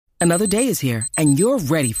Another day is here, and you're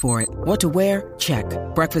ready for it. What to wear? Check.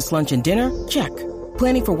 Breakfast, lunch, and dinner? Check.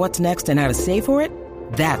 Planning for what's next and how to save for it?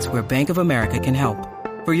 That's where Bank of America can help.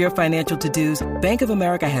 For your financial to-dos, Bank of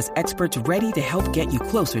America has experts ready to help get you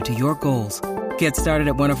closer to your goals. Get started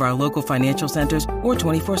at one of our local financial centers or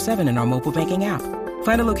 24/7 in our mobile banking app.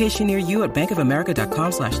 Find a location near you at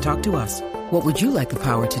bankofamerica.com/talktous. What would you like the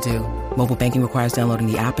power to do? Mobile banking requires downloading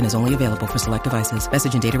the app and is only available for select devices.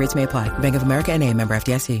 Message and data rates may apply. Bank of America N.A., member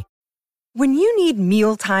FDIC. When you need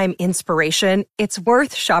mealtime inspiration, it's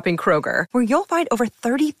worth shopping Kroger, where you'll find over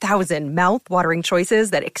 30,000 mouth-watering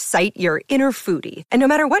choices that excite your inner foodie. And no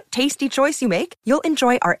matter what tasty choice you make, you'll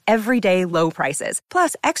enjoy our everyday low prices,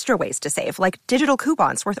 plus extra ways to save, like digital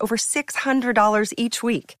coupons worth over $600 each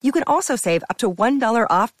week. You can also save up to $1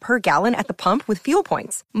 off per gallon at the pump with fuel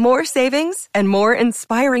points. More savings and more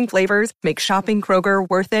inspiring flavors make shopping Kroger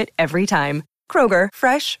worth it every time. Kroger,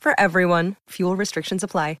 fresh for everyone. Fuel restrictions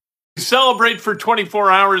apply. Celebrate for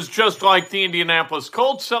 24 hours, just like the Indianapolis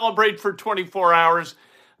Colts celebrate for 24 hours.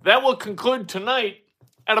 That will conclude tonight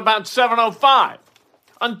at about 7:05.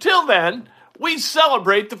 Until then, we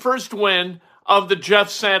celebrate the first win of the Jeff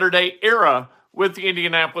Saturday era with the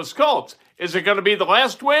Indianapolis Colts. Is it going to be the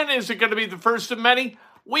last win? Is it going to be the first of many?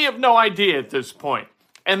 We have no idea at this point.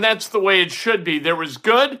 And that's the way it should be. There was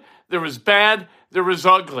good, there was bad, there was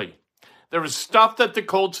ugly. There was stuff that the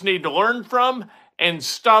Colts need to learn from and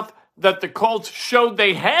stuff that the Colts showed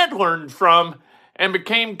they had learned from and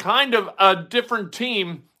became kind of a different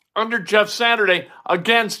team under Jeff Saturday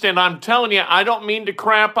against, and I'm telling you, I don't mean to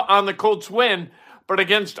crap on the Colts win, but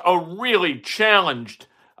against a really challenged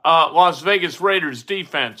Las Vegas Raiders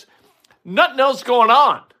defense. Nothing else going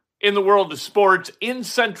on in the world of sports in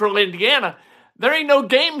central Indiana. There ain't no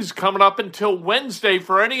games coming up until Wednesday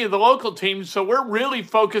for any of the local teams, so we're really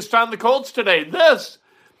focused on the Colts today. This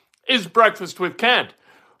is Breakfast with Kent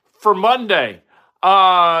for Monday,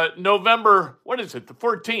 November, the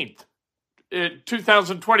 14th,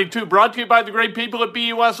 2022, brought to you by the great people at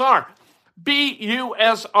BUSR.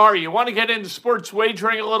 BUSR, you want to get into sports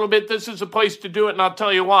wagering a little bit, this is a place to do it, and I'll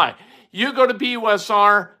tell you why. You go to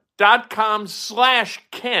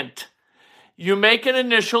BUSR.com/Kent. You make an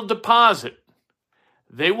initial deposit.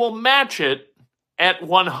 They will match it at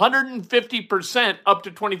 150% up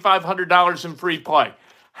to $2,500 in free play.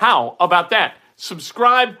 How about that?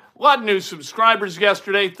 Subscribe. A lot of new subscribers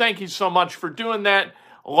yesterday. Thank you so much for doing that.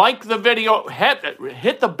 Like the video,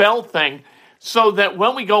 hit the bell thing so that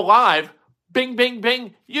when we go live, bing, bing,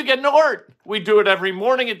 bing, you get an alert. We do it every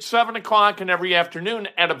morning at 7 o'clock and every afternoon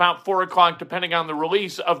at about 4 o'clock, depending on the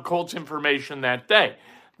release of Colts information that day.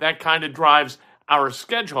 That kind of drives our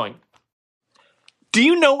scheduling. Do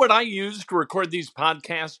you know what I use to record these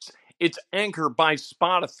podcasts? It's Anchor by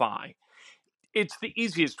Spotify. It's the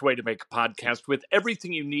easiest way to make a podcast with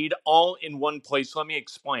everything you need all in one place. Let me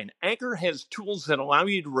explain. Anchor has tools that allow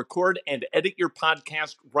you to record and edit your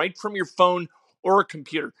podcast right from your phone or a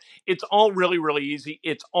computer. It's all really, really easy.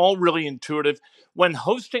 It's all really intuitive. When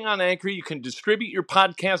hosting on Anchor, you can distribute your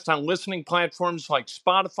podcast on listening platforms like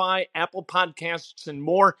Spotify, Apple Podcasts, and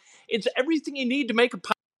more. It's everything you need to make a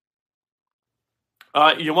podcast.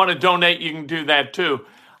 You want to donate, you can do that too.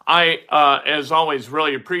 I, as always,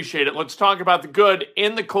 really appreciate it. Let's talk about the good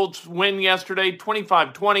in the Colts win yesterday,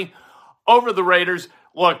 25-20 over the Raiders.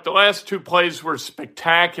 Look, the last two plays were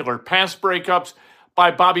spectacular. Pass breakups by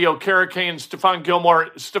Bobby Okereke and Stephon Gilmore.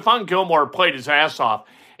 Stephon Gilmore played his ass off.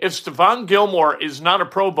 If Stephon Gilmore is not a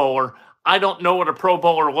Pro Bowler, I don't know what a Pro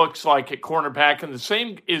Bowler looks like at cornerback. And the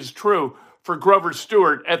same is true for Grover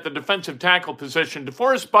Stewart at the defensive tackle position.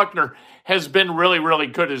 DeForest Buckner has been really, really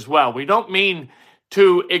good as well. We don't mean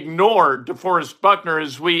to ignore DeForest Buckner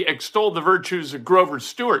as we extol the virtues of Grover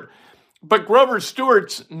Stewart. But Grover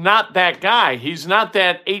Stewart's not that guy. He's not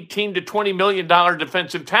that $18 to $20 million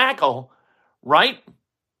defensive tackle, right?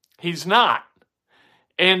 He's not.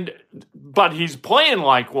 But he's playing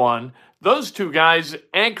like one. Those two guys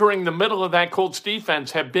anchoring the middle of that Colts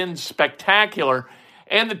defense have been spectacular.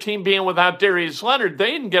 And the team being without Darius Leonard,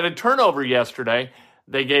 they didn't get a turnover yesterday.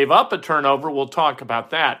 They gave up a turnover. We'll talk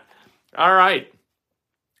about that. All right.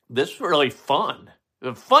 This was really fun.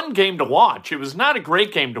 A fun game to watch. It was not a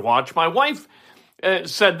great game to watch. My wife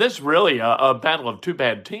said this is really a battle of two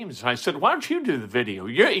bad teams. And I said, why don't you do the video?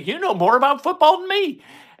 You know more about football than me.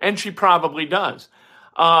 And she probably does.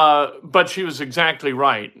 But she was exactly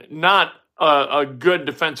right. Not a good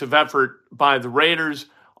defensive effort by the Raiders.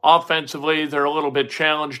 Offensively, they're a little bit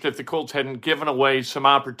challenged. If the Colts hadn't given away some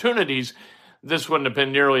opportunities, this wouldn't have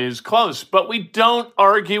been nearly as close. But we don't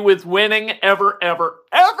argue with winning ever, ever,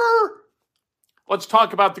 ever. Let's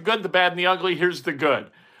talk about the good, the bad, and the ugly. Here's the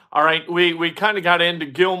good. All right, we kind of got into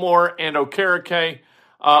Gilmore and Okereke.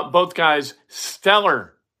 Both guys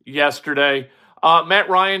stellar yesterday. Matt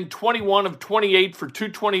Ryan, 21 of 28 for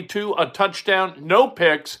 222, a touchdown, no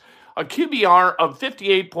picks, a QBR of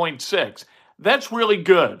 58.6. That's really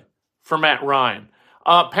good for Matt Ryan.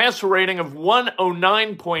 Passer rating of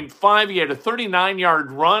 109.5. He had a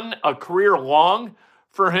 39-yard run, a career long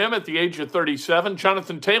for him at the age of 37.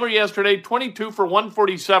 Jonathan Taylor yesterday, 22 for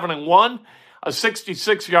 147 and 1, a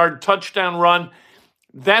 66-yard touchdown run.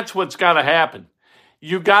 That's what's got to happen.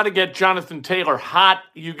 You got to get Jonathan Taylor hot.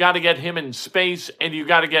 You got to get him in space, and you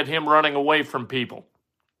got to get him running away from people.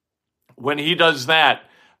 When he does that,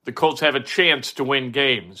 the Colts have a chance to win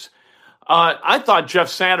games. I thought Jeff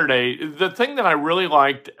Saturday, the thing that I really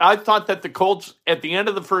liked, I thought that the Colts at the end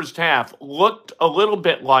of the first half looked a little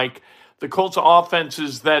bit like the Colts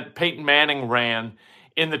offenses that Peyton Manning ran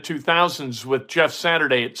in the 2000s with Jeff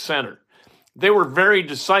Saturday at center. They were very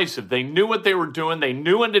decisive. They knew what they were doing. They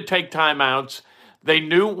knew when to take timeouts. They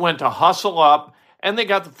knew when to hustle up, and they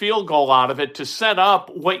got the field goal out of it to set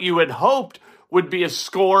up what you had hoped would be a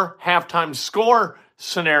halftime score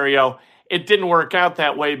scenario. It didn't work out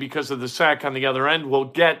that way because of the sack on the other end. We'll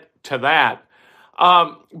get to that.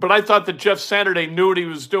 But I thought that Jeff Saturday knew what he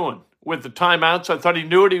was doing with the timeouts. I thought he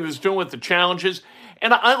knew what he was doing with the challenges.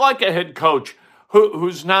 And I like a head coach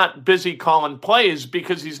who's not busy calling plays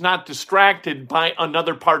because he's not distracted by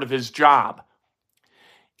another part of his job.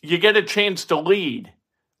 You get a chance to lead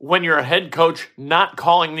when you're a head coach not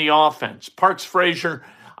calling the offense. Parks Frazier,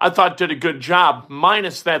 I thought, did a good job,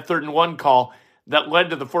 minus that 3rd and 1 call that led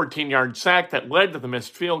to the 14-yard sack, that led to the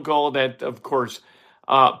missed field goal, that, of course,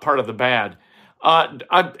 part of the bad.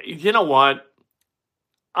 You know what?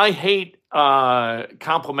 I hate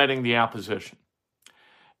complimenting the opposition.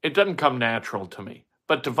 It doesn't come natural to me.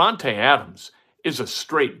 But Davante Adams is a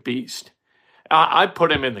straight beast. I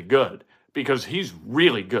put him in the good because he's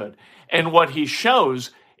really good. And what he shows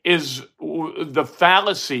is the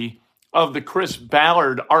fallacy of the Chris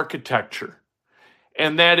Ballard architecture.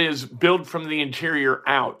 And that is build from the interior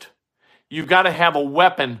out. You've got to have a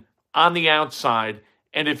weapon on the outside.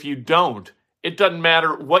 And if you don't, it doesn't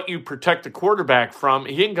matter what you protect the quarterback from.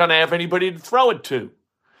 He ain't going to have anybody to throw it to.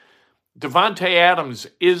 Davante Adams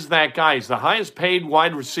is that guy. He's the highest paid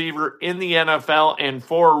wide receiver in the NFL, and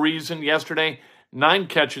for a reason. Yesterday, 9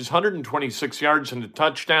 catches, 126 yards and a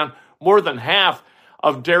touchdown. More than half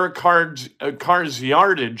of Derek Carr's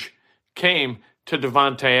yardage came to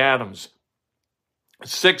Davante Adams.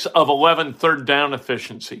 6 of 11 third down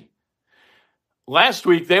efficiency. Last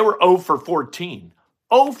week, they were 0 for 14.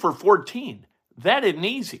 0 for 14. That isn't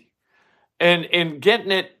easy. And getting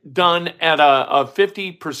it done at a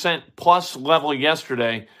 50% plus level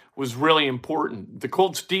yesterday was really important. The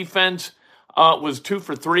Colts defense was 2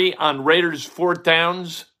 for 3 on Raiders' 4th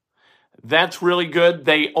downs. That's really good.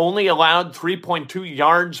 They only allowed 3.2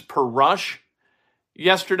 yards per rush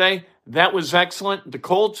yesterday. That was excellent. The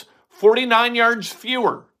Colts, 49 yards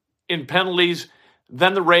fewer in penalties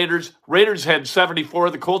than the Raiders. Raiders had 74.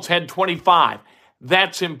 The Colts had 25.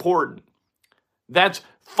 That's important. That's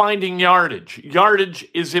finding yardage. Yardage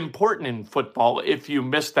is important in football if you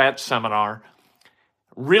missed that seminar.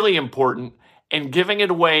 Really important. And giving it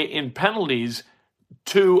away in penalties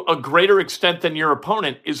to a greater extent than your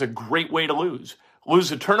opponent is a great way to lose. Lose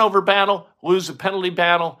a turnover battle, lose a penalty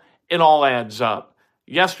battle, it all adds up.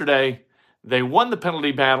 Yesterday, they won the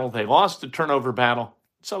penalty battle. They lost the turnover battle.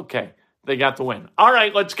 It's okay. They got the win. All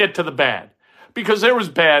right, let's get to the bad. Because there was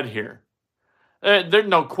bad here. There's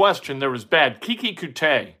no question there was bad. Kiki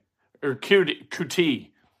Kuti, or Kuti,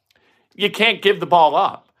 you can't give the ball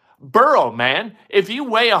up. Burrow, man, if you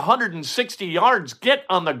weigh 160 yards, get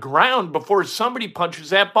on the ground before somebody punches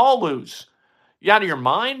that ball loose. You out of your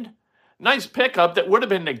mind? Nice pickup that would have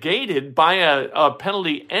been negated by a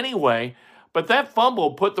penalty anyway, but that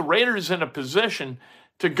fumble put the Raiders in a position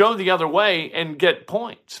to go the other way and get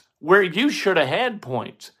points, where you should have had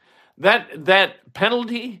points. That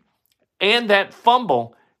penalty and that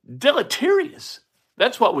fumble, deleterious.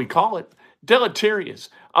 That's what we call it, deleterious.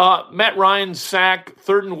 Matt Ryan's sack,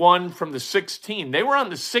 3rd and 1 from the 16. They were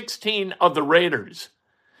on the 16 of the Raiders.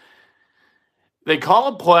 They call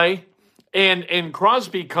a play, and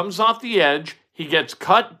Crosby comes off the edge. He gets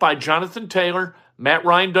cut by Jonathan Taylor. Matt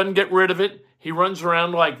Ryan doesn't get rid of it. He runs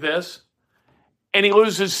around like this, and he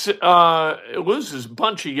loses a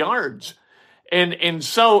bunch of yards. And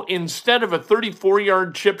so instead of a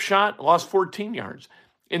 34-yard chip shot, lost 14 yards.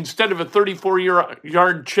 Instead of a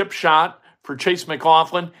 34-yard chip shot for Chase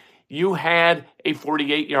McLaughlin, you had a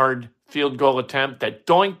 48-yard field goal attempt that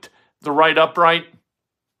doinked the right upright,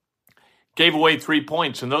 gave away 3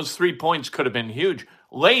 points. And those 3 points could have been huge.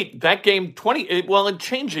 late, that game, it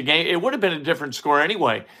changed the game. It would have been a different score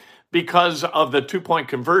anyway because of the two-point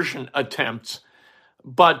conversion attempts.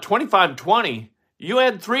 But 25-20, you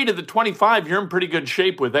add 3 to the 25, you're in pretty good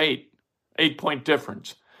shape with 8-point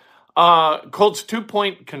difference. Colts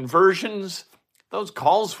 2-point conversions, those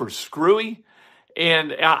calls were screwy.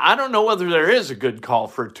 And I don't know whether there is a good call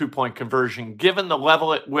for a 2-point conversion, given the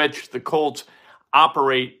level at which the Colts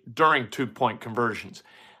operate during 2-point conversions.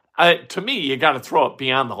 To me, you got to throw it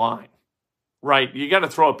beyond the line, right? You got to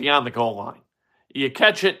throw it beyond the goal line. You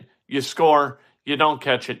catch it, you score. You don't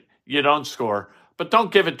catch it, you don't score. But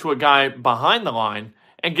don't give it to a guy behind the line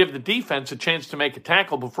and give the defense a chance to make a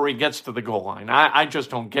tackle before he gets to the goal line. I just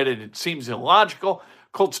don't get it. It seems illogical.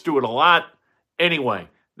 Colts do it a lot. Anyway,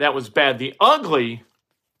 that was bad. The ugly,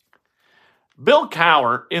 Bill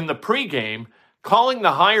Cowher in the pregame calling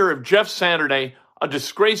the hire of Jeff Saturday a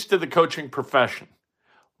disgrace to the coaching profession.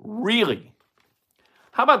 Really?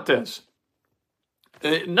 How about this?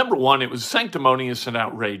 Number one, it was sanctimonious and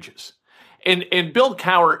outrageous. And Bill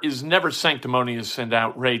Cowher is never sanctimonious and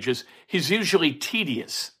outrageous. He's usually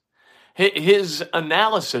tedious. His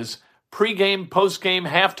analysis, pregame, postgame,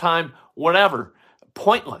 halftime, whatever,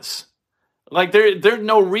 pointless. Like there's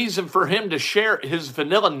no reason for him to share his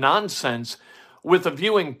vanilla nonsense with a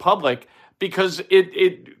viewing public because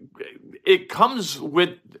it comes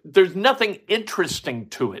with, there's nothing interesting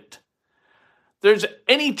to it. There's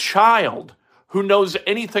any child who knows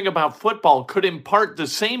anything about football could impart the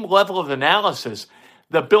same level of analysis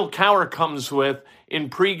that Bill Cowher comes with in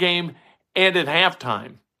pregame and at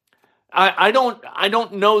halftime. I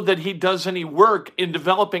don't know that he does any work in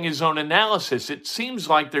developing his own analysis. It seems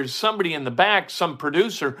like there's somebody in the back, some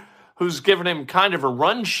producer, who's given him kind of a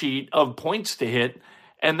run sheet of points to hit,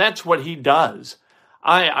 and that's what he does.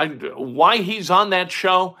 Why he's on that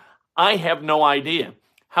show, I have no idea.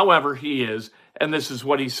 However, he is, and this is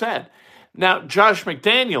what he said. Now, Josh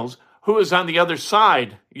McDaniels, who was on the other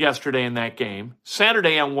side yesterday in that game,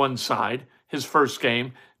 Saturday on one side, his first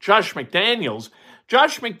game, Josh McDaniels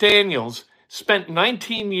spent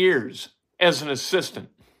 19 years as an assistant.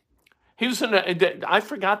 He was I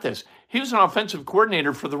forgot this. He was an offensive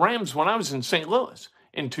coordinator for the Rams when I was in St. Louis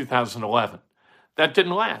in 2011. That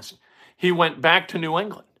didn't last. He went back to New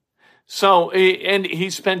England. So, and he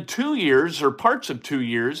spent 2 years or parts of 2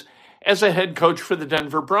 years as a head coach for the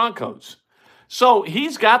Denver Broncos. So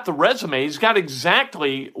he's got the resume. He's got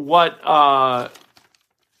exactly what Bill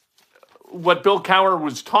Cowher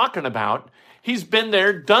was talking about. He's been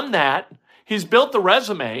there, done that. He's built the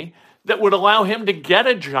resume that would allow him to get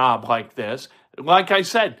a job like this. Like I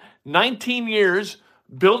said, 19 years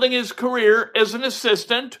building his career as an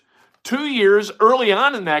assistant, 2 years early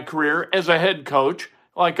on in that career as a head coach,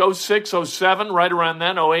 like 06, 07, right around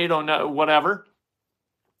then, 08, 09, whatever.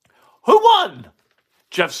 Who won?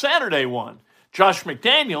 Jeff Saturday won. Josh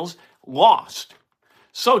McDaniels lost.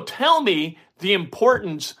 So tell me the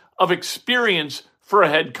importance of experience for a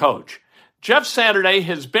head coach. Jeff Saturday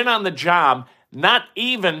has been on the job not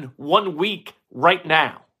even 1 week right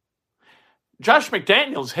now. Josh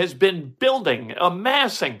McDaniels has been building,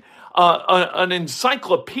 amassing an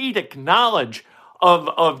encyclopedic knowledge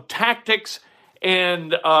of tactics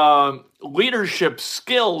and leadership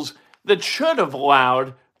skills that should have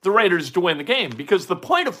allowed the Raiders to win the game, because the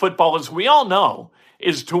point of football, as we all know,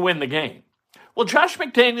 is to win the game. Well, Josh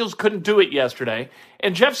McDaniels couldn't do it yesterday,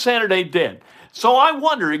 and Jeff Saturday did. So I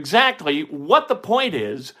wonder exactly what the point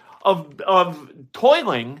is of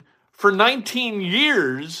toiling for 19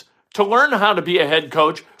 years to learn how to be a head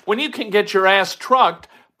coach when you can get your ass trucked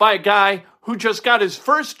by a guy who just got his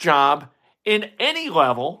first job in any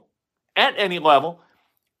level, at any level,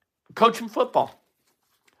 coaching football.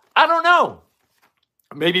 I don't know.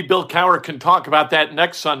 Maybe Bill Cowher can talk about that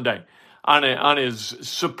next Sunday on his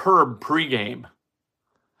superb pregame.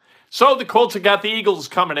 So the Colts have got the Eagles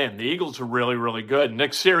coming in. The Eagles are really, really good.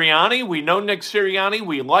 Nick Sirianni, we know Nick Sirianni.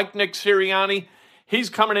 We like Nick Sirianni. He's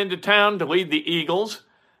coming into town to lead the Eagles.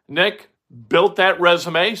 Nick built that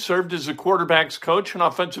resume, served as a quarterback's coach and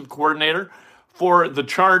offensive coordinator for the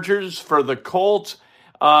Chargers, for the Colts.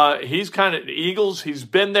 He's kind of Eagles. He's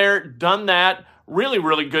been there, done that. Really,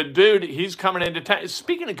 really good dude. He's coming into town.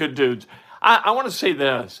 Speaking of good dudes, I want to say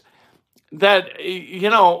this, that, you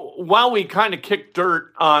know, while we kind of kicked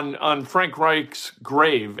dirt on Frank Reich's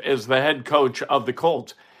grave as the head coach of the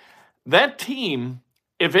Colts, that team,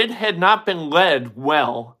 if it had not been led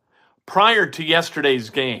well prior to yesterday's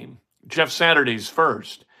game, Jeff Saturday's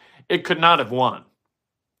first, it could not have won.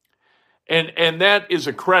 And that is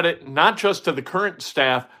a credit not just to the current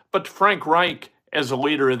staff, but to Frank Reich as a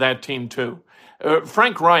leader of that team too.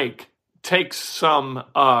 Frank Reich should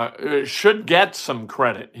get some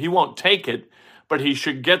credit. He won't take it, but he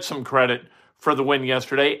should get some credit for the win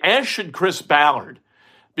yesterday, as should Chris Ballard,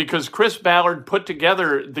 because Chris Ballard put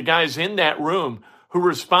together the guys in that room who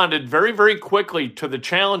responded very, very quickly to the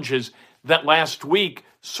challenges that last week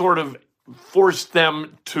sort of forced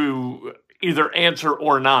them to either answer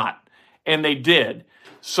or not. And they did.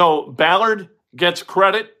 So Ballard gets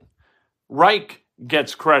credit. Reich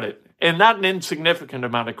gets credit. And not an insignificant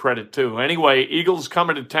amount of credit, too. Anyway, Eagles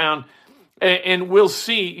coming to town. And we'll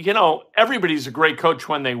see. Everybody's a great coach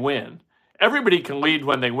when they win. Everybody can lead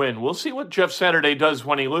when they win. We'll see what Jeff Saturday does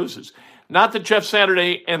when he loses. Not that Jeff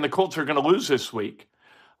Saturday and the Colts are going to lose this week.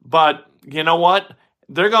 But you know what?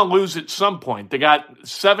 They're going to lose at some point. They got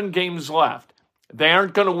 7 games left. They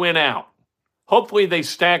aren't going to win out. Hopefully they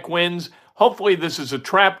stack wins. Hopefully this is a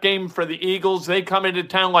trap game for the Eagles. They come into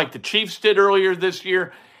town like the Chiefs did earlier this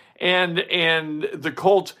year, and the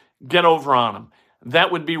Colts get over on them.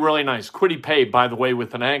 That would be really nice. Kwity Paye, by the way,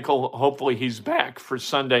 with an ankle. Hopefully he's back for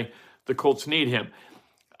Sunday. The Colts need him.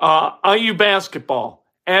 IU basketball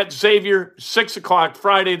at Xavier, 6 o'clock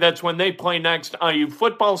Friday. That's when they play next. IU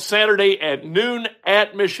football Saturday at noon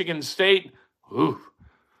at Michigan State. Ooh.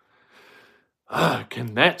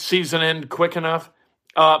 Can that season end quick enough?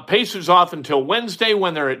 Pacers off until Wednesday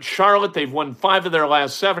when they're at Charlotte. They've won 5 of their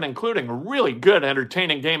last 7, including a really good,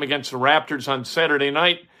 entertaining game against the Raptors on Saturday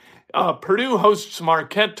night. Purdue hosts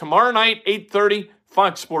Marquette tomorrow night, 8:30,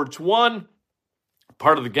 Fox Sports 1,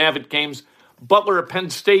 part of the Gavitt games. Butler at Penn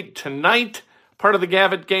State tonight, part of the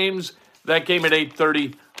Gavitt games. That game at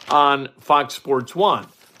 8:30 on Fox Sports 1.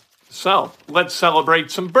 So let's celebrate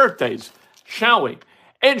some birthdays, shall we?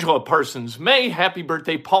 Angela Parsons May, happy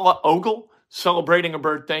birthday. Paula Ogle, celebrating a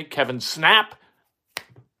birthday. Kevin Snap,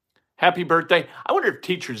 happy birthday. I wonder if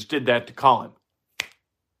teachers did that to call him.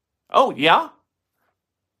 Oh, yeah?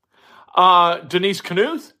 Denise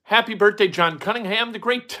Knuth, happy birthday. John Cunningham, the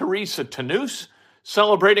great Teresa Tanous,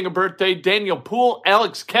 celebrating a birthday. Daniel Poole,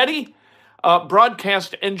 Alex Ketty,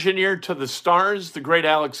 broadcast engineer to the stars, the great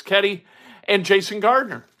Alex Ketty, and Jason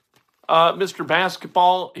Gardner. Mr.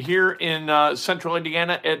 Basketball here in Central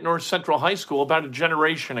Indiana at North Central High School about a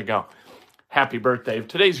generation ago. Happy birthday. If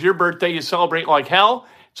today's your birthday, you celebrate like hell.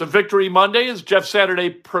 It's a Victory Monday, as Jeff Saturday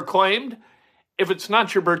proclaimed. If it's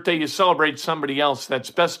not your birthday, you celebrate somebody else.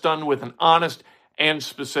 That's best done with an honest and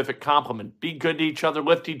specific compliment. Be good to each other.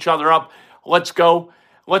 Lift each other up. Let's go.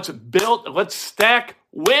 Let's build. Let's stack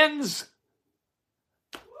wins.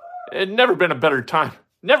 It's never been a better time.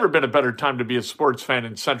 Never been a better time to be a sports fan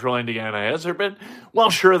in Central Indiana, has there been?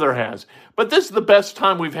 Well, sure there has. But this is the best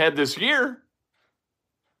time we've had this year.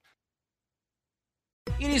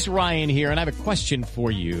 It is Ryan here, and I have a question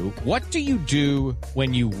for you. What do you do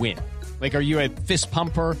when you win? Like, are you a fist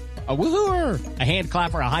pumper, a woo-hooer, a hand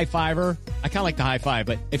clapper, a high fiver? I kind of like the high five,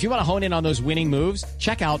 but if you want to hone in on those winning moves,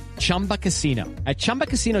 check out Chumba Casino. At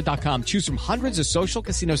ChumbaCasino.com, choose from hundreds of social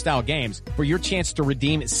casino-style games for your chance to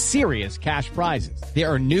redeem serious cash prizes. There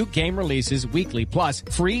are new game releases weekly, plus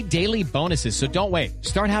free daily bonuses, so don't wait.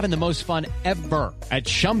 Start having the most fun ever at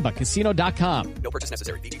ChumbaCasino.com. No purchase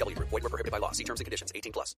necessary. VGW Group. Void where prohibited by law. See terms and conditions.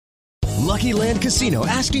 18+. Lucky Land Casino,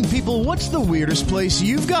 asking people, what's the weirdest place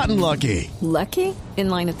you've gotten lucky? Lucky? In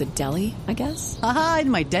line at the deli, I guess? Aha,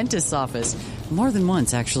 in my dentist's office. More than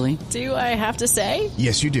once, actually. Do I have to say?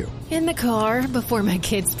 Yes, you do. In the car before my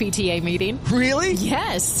kids' PTA meeting. Really?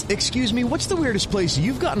 Yes. Excuse me, what's the weirdest place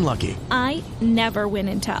you've gotten lucky? I never win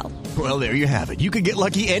and tell. Well, there you have it. You can get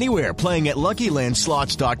lucky anywhere, playing at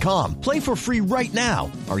LuckyLandSlots.com. Play for free right now.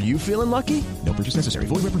 Are you feeling lucky? No purchase necessary.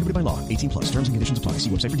 Void where prohibited by law. 18+. Terms and conditions apply. See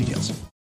website for details.